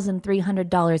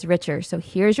 $10,300 richer. So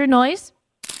here's your noise.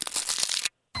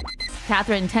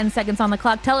 Catherine, 10 seconds on the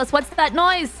clock. Tell us, what's that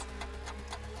noise?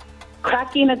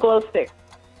 Cracking a glow stick.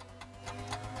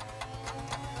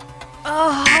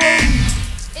 Oh,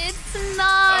 it's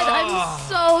not. I'm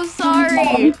so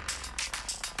sorry.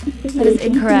 That is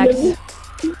incorrect.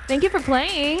 Thank you for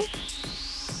playing.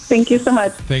 Thank you so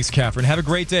much. Thanks, Catherine. Have a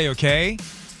great day, okay?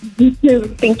 You too.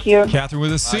 Thank you. Catherine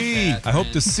with a C. I hope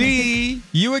to see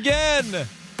you again.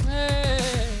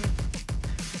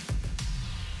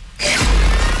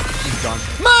 She's gone.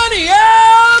 Money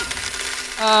up!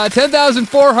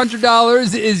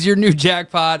 $10,400 is your new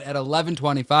jackpot at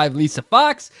 11:25. Lisa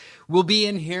Fox will be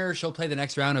in here. She'll play the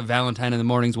next round of Valentine in the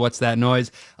Mornings. What's that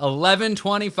noise?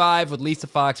 11:25 with Lisa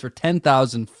Fox for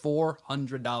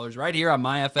 $10,400 right here on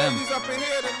My FM. Ladies up in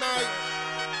here tonight.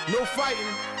 No fighting.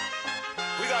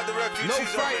 We got the refugees. No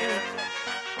fighting.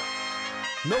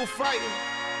 No fighting.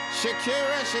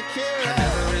 Shakira. I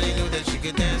never really knew that she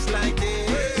could dance like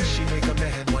this. She make a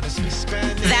man wanna speak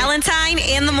Spanish. Valentine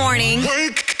in the Morning.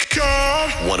 Wake up.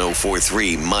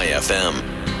 104.3 My FM.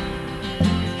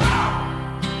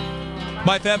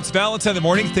 My fam, it's Valentine in the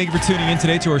Morning. Thank you for tuning in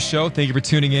today to our show. Thank you for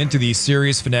tuning in to the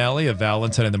series finale of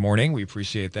Valentine in the Morning. We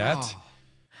appreciate that. Oh.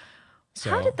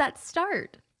 How did that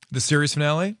start? The series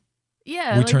finale?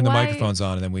 Yeah. We turned the microphones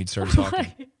on and then we started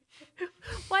talking.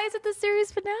 Why is it the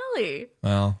series finale?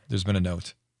 Well, there's been a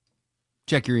note.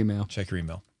 Check your email. Check your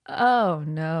email. Oh,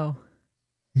 no.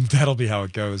 That'll be how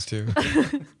it goes, too.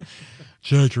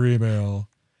 Check your email.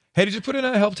 Hey, did you put in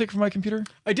a help tick for my computer?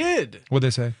 I did. What'd they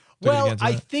say? Well,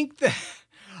 I think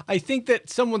that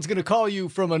someone's going to call you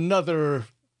from another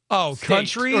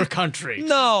country or country.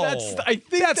 No, I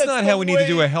think that's not how we need to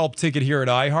do a help ticket here at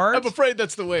iHeart. I'm afraid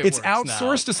that's the way it it's works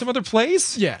outsourced to some other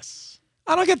place. Yes.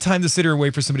 I don't got time to sit here and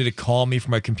wait for somebody to call me from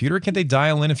my computer. Can't they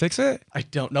dial in and fix it? I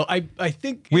don't know. I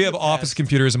think we have office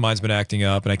computers and mine's been acting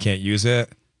up and I can't use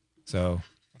it. So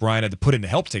Brian had to put in the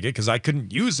help ticket because I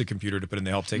couldn't use the computer to put in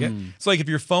the help ticket. It's like if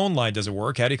your phone line doesn't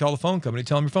work, how do you call the phone company?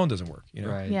 Tell them your phone doesn't work. You know?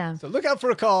 Right. Yeah. So look out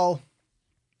for a call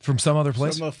from some other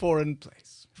place. From a foreign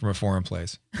place. From a foreign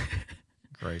place.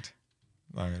 Great.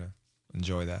 I'm going to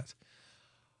enjoy that.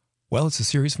 Well, it's a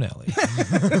series finale.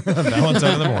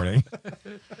 Valentine in the Morning.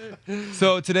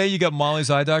 So today you got Molly's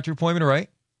eye doctor appointment, right?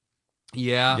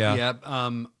 Yeah.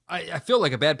 I feel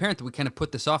like a bad parent that we kind of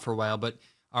put this off for a while, but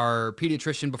our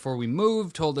pediatrician before we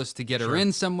moved told us to get her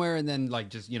in somewhere, and then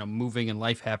moving and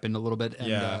life happened a little bit,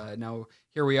 and now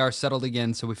here we are settled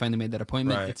again. So we finally made that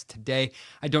appointment. Right. It's today.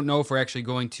 I don't know if we're actually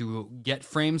going to get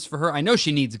frames for her. I know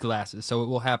she needs glasses, so it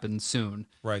will happen soon.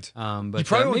 Right. But you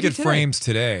probably won't maybe get today. frames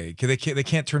today because they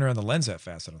can't turn around the lens that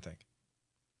fast. I don't think.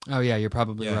 Oh yeah, you're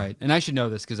probably right, and I should know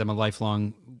this because I'm a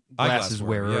lifelong glasses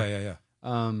wearer. Yeah.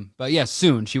 But yeah,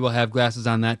 soon she will have glasses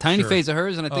on that tiny face of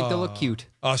hers, and I think they'll look cute.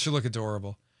 Oh, she'll look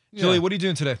adorable. Yeah. Julie, what are you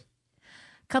doing today?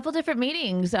 Couple different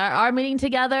meetings. Our meeting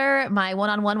together, my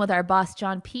one-on-one with our boss,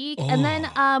 John Peak, and then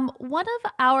one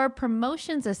of our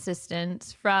promotions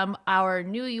assistants from our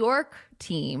New York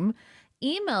team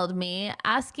emailed me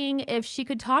asking if she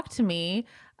could talk to me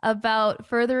about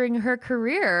furthering her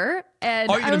career. And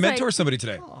You're going to mentor somebody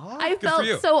today. I felt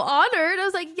so honored. I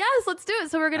was like, yes, let's do it.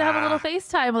 So we're going to have a little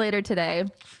FaceTime later today.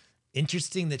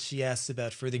 Interesting that she asked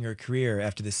about furthering her career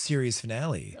after the series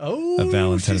finale of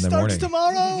Valentine in the Morning.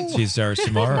 Tomorrow. She starts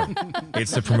tomorrow.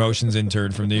 It's the promotions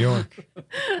intern from New York.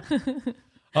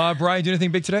 Brian, do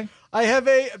anything big today? I have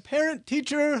a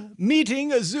parent-teacher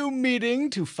meeting, a Zoom meeting,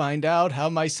 to find out how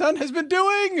my son has been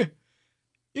doing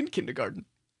in kindergarten.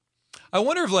 I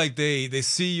wonder if they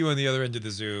see you on the other end of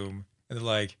the Zoom and they're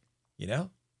like,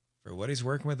 for what he's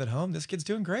working with at home, this kid's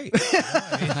doing great.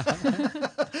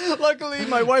 Luckily,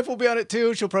 my wife will be on it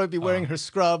too. She'll probably be wearing her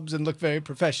scrubs and look very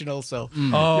professional. So,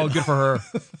 good for her.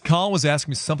 Colin was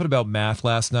asking me something about math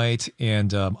last night,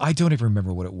 and I don't even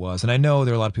remember what it was. And I know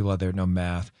there are a lot of people out there that know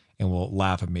math and will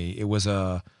laugh at me. It was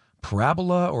a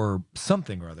parabola or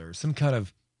something or other, some kind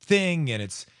of thing. And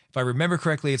it's, if I remember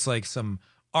correctly, it's like some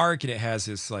arc, and it has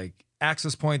this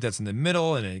axis point that's in the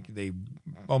middle, and they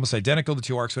almost identical, the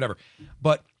two arcs, whatever.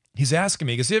 But he's asking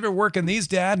me, does he ever work on these,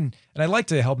 Dad? And I like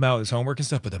to help him out with his homework and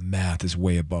stuff, but the math is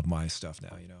way above my stuff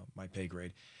now, my pay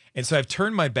grade. And so I've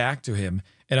turned my back to him,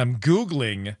 and I'm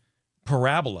Googling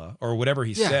parabola or whatever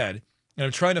he said, and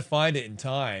I'm trying to find it in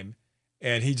time,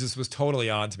 and he just was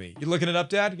totally on to me. You looking it up,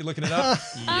 Dad? You looking it up?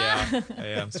 Yeah, I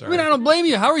am. Sorry. I mean, I don't blame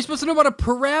you. How are we supposed to know about a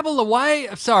parabola?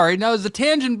 Why? Sorry, now it's a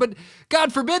tangent, but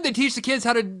God forbid they teach the kids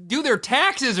how to do their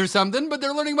taxes or something, but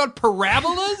they're learning about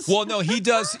parabolas? Well, no, he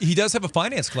does have a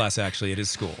finance class actually at his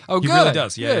school. Oh, he good. really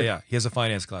does. Yeah, Good. yeah. He has a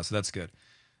finance class, so that's good.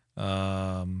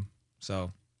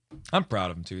 So I'm proud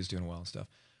of him too. He's doing well and stuff.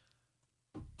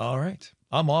 All right.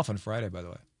 I'm off on Friday, by the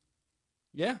way.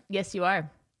 Yeah. Yes, you are.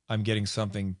 I'm getting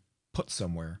something put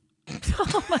somewhere.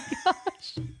 Oh my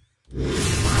gosh.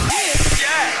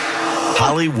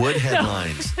 Hollywood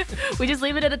headlines. We just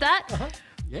leave it at that?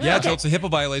 Yeah, Jill, it's a HIPAA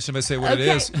violation if I say what it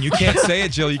Okay. is. And you can't say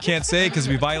it, Jill. You can't say it because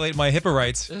we violate my HIPAA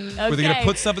rights. Where they're going to Okay.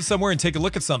 put something somewhere and take a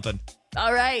look at something.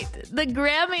 All right. The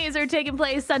Grammys are taking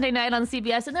place Sunday night on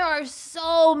CBS, and there are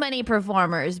so many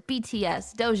performers.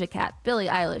 BTS, Doja Cat, Billie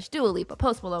Eilish, Dua Lipa,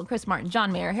 Post Malone, Chris Martin,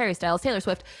 John Mayer, Harry Styles, Taylor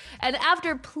Swift. And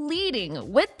after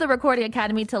pleading with the Recording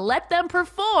Academy to let them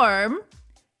perform,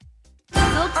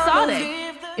 Silk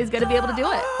Sonic is going to be able to do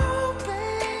it.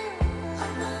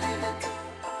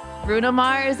 Bruno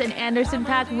Mars and Anderson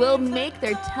 .Paak will make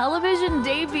their television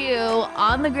debut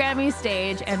on the Grammy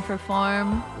stage and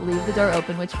perform Leave the Door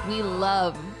Open, which we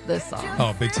love this song.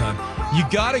 Oh, big time. You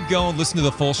got to go and listen to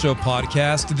the full show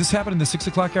podcast. Did this happen in the 6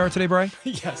 o'clock hour today, Brian?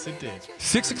 Yes, it did.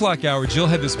 6 o'clock hour, Jill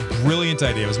had this brilliant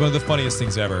idea. It was one of the funniest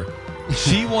things ever.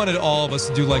 She wanted all of us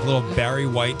to do like a little Barry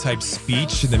White type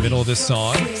speech in the middle of this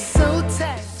song. So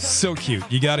tense. So cute.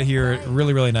 You got to hear it.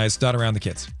 Really, really nice. Dot around the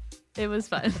kids. It was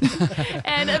fun.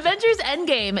 And Avengers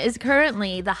Endgame is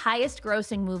currently the highest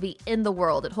grossing movie in the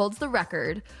world. It holds the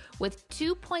record with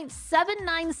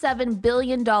 $2.797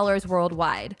 billion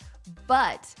worldwide.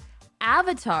 But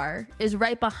Avatar is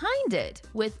right behind it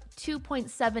with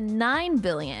 $2.79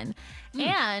 billion.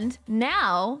 And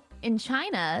now in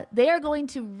China, they are going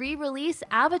to re-release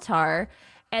Avatar,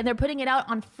 and they're putting it out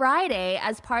on Friday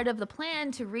as part of the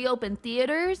plan to reopen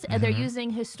theaters, and they're using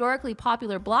historically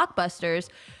popular blockbusters.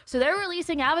 So they're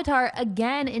releasing Avatar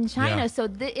again in China, so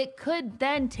it could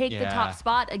then take the top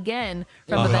spot again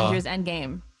from Avengers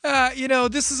Endgame.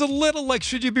 This is a little like,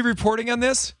 should you be reporting on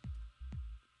this?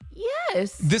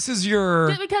 Yes. This is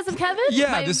your... Because of Kevin?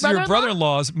 Yeah, My this is your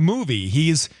brother-in-law's movie.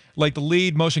 He's like the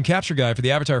lead motion capture guy for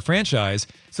the Avatar franchise,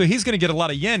 so he's going to get a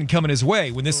lot of yen coming his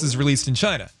way when this is released in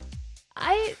China.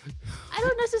 I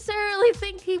don't necessarily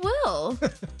think he will.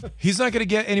 He's not going to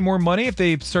get any more money if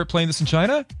they start playing this in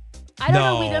China? I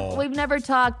don't know. We've never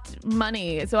talked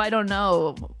money, so I don't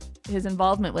know his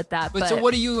involvement with that. But so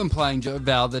what are you implying,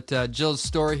 Val, that Jill's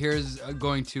story here is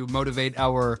going to motivate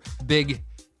our big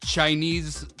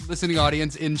Chinese listening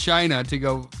audience in China to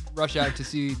go rush out to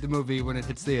see the movie when it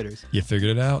hits theaters? You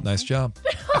figured it out. Nice job.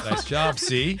 Nice job.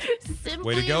 See?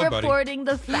 Simply Way to go, buddy. reporting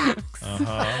the facts.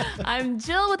 Uh-huh. I'm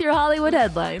Jill with your Hollywood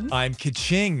headlines. I'm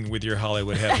ka-ching with your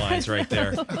Hollywood headlines right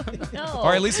there. No, All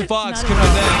right, Lisa Fox, coming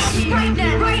up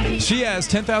next. She has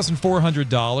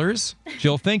 $10,400.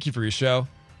 Jill, thank you for your show.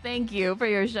 Thank you for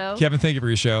your show. Kevin, thank you for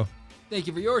your show. Thank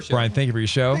you for your show. Brian, thank you for your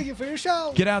show. Thank you for your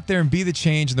show. Get out there and be the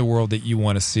change in the world that you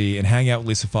want to see and hang out with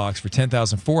Lisa Fox for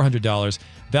 $10,400.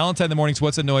 Valentine in the Morning's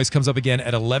What's That Noise comes up again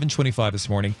at 11:25 this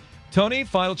morning. Tony,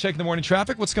 final check in the morning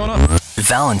traffic. What's going on?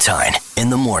 Valentine in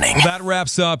the Morning. Well, that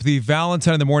wraps up the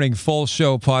Valentine in the Morning full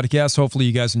show podcast. Hopefully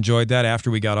you guys enjoyed that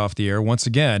after we got off the air. Once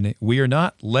again, we are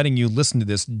not letting you listen to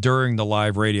this during the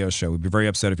live radio show. We'd be very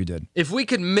upset if you did. If we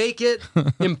could make it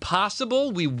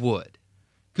impossible, we would.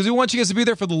 Because we want you guys to be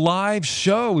there for the live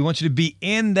show. We want you to be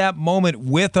in that moment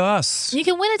with us. You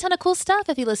can win a ton of cool stuff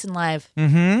if you listen live.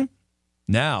 Mm-hmm.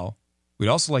 Now, we'd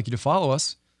also like you to follow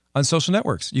us on social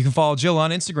networks. You can follow Jill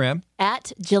on Instagram.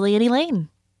 At Jillian Elaine.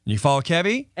 You follow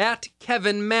Kevy. At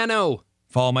Kevin Mano.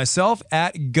 Follow myself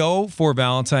at Go for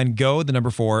Valentine. Go, the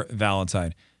number 4,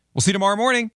 Valentine. We'll see you tomorrow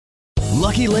morning.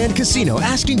 Lucky Land Casino,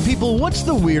 asking people, what's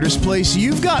the weirdest place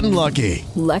you've gotten lucky?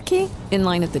 Lucky? In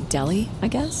line at the deli, I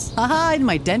guess? Aha, in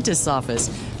my dentist's office.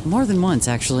 More than once,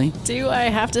 actually. Do I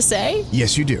have to say?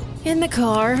 Yes, you do. In the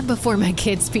car before my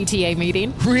kids' PTA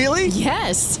meeting. Really?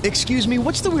 Yes. Excuse me,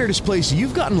 what's the weirdest place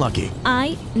you've gotten lucky?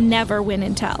 I never win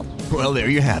and tell. Well, there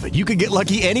you have it. You can get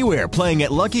lucky anywhere, playing at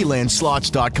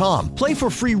LuckyLandSlots.com. Play for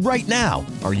free right now.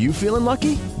 Are you feeling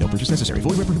lucky? No purchase necessary.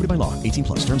 Void where prohibited by law.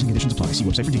 18+. Terms and conditions apply. See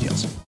website for details.